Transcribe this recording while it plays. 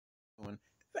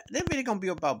This video gonna be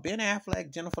about Ben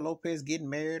Affleck, Jennifer Lopez getting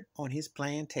married on his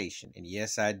plantation. And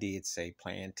yes, I did say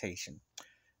plantation.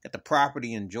 Got the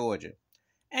property in Georgia.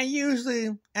 And usually,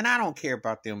 and I don't care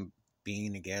about them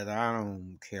being together. I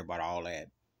don't care about all that.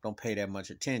 Don't pay that much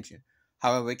attention.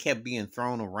 However, it kept being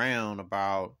thrown around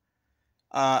about,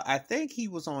 I think he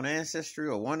was on Ancestry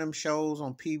or one of them shows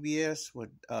on PBS with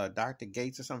Dr.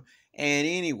 Gates or something. And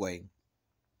anyway,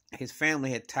 his family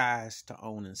had ties to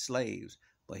owning slaves,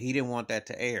 but he didn't want that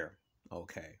to air.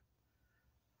 Okay.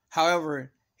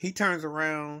 However, he turns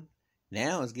around,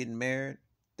 now is getting married.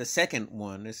 The second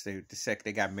one, this the second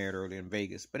they got married earlier in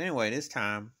Vegas. But anyway, this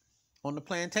time on the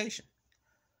plantation.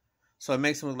 So it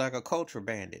makes him look like a culture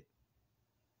bandit.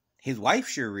 His wife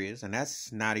sure is, and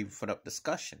that's not even for the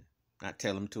discussion. Not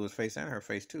tell him to his face and her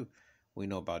face too. We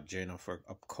know about Jennifer,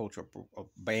 a culture a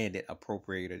bandit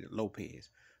appropriated Lopez.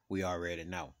 We already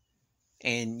know.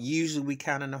 And usually we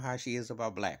kind of know how she is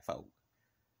about black folk.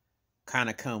 Kind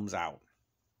of comes out.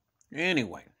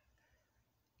 Anyway,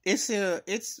 it's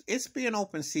been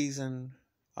open season.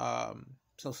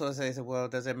 So they said, well,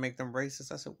 does that make them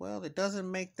racist? I said, well, it doesn't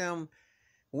make them.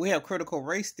 When we have critical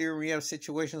race theory, we have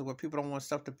situations where people don't want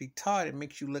stuff to be taught. It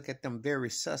makes you look at them very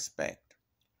suspect.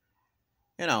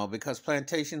 You know, because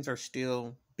plantations are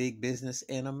still big business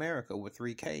in America with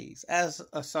 3Ks.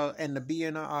 And the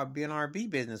BNRB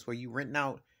business where you renting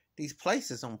out these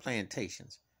places on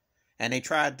plantations. And they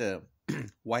tried to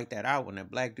wipe that out when that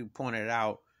black dude pointed it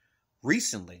out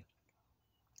recently.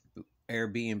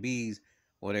 Airbnbs,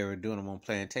 where they were doing them on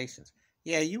plantations.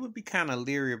 Yeah, you would be kind of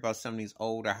leery about some of these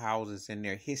older houses and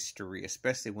their history,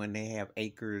 especially when they have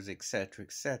acres, etc.,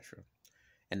 etc.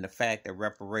 And the fact that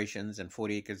reparations and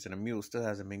 40 acres and a mule still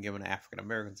hasn't been given to African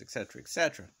Americans, etc.,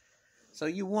 etc. So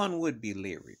one would be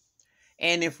leery.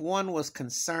 And if one was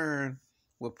concerned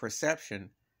with perception,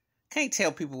 can't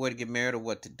tell people where to get married or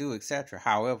what to do, etc.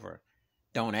 However,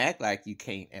 don't act like you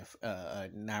can't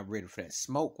not ready for that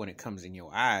smoke when it comes in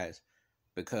your eyes,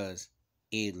 because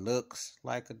it looks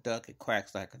like a duck, it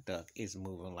quacks like a duck, it's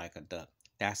moving like a duck.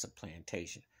 That's a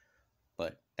plantation.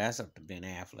 But that's up to Ben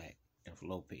Affleck and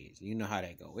Lopez. You know how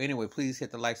that go. Anyway, please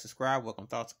hit the like, subscribe, welcome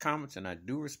thoughts, comments, and I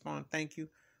do respond. Thank you.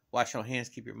 Wash your hands,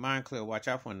 keep your mind clear, watch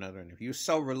out for one another. And if you're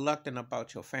so reluctant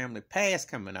about your family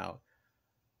past coming out,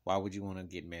 why would you want to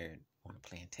get married on a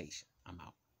plantation? I'm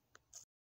out.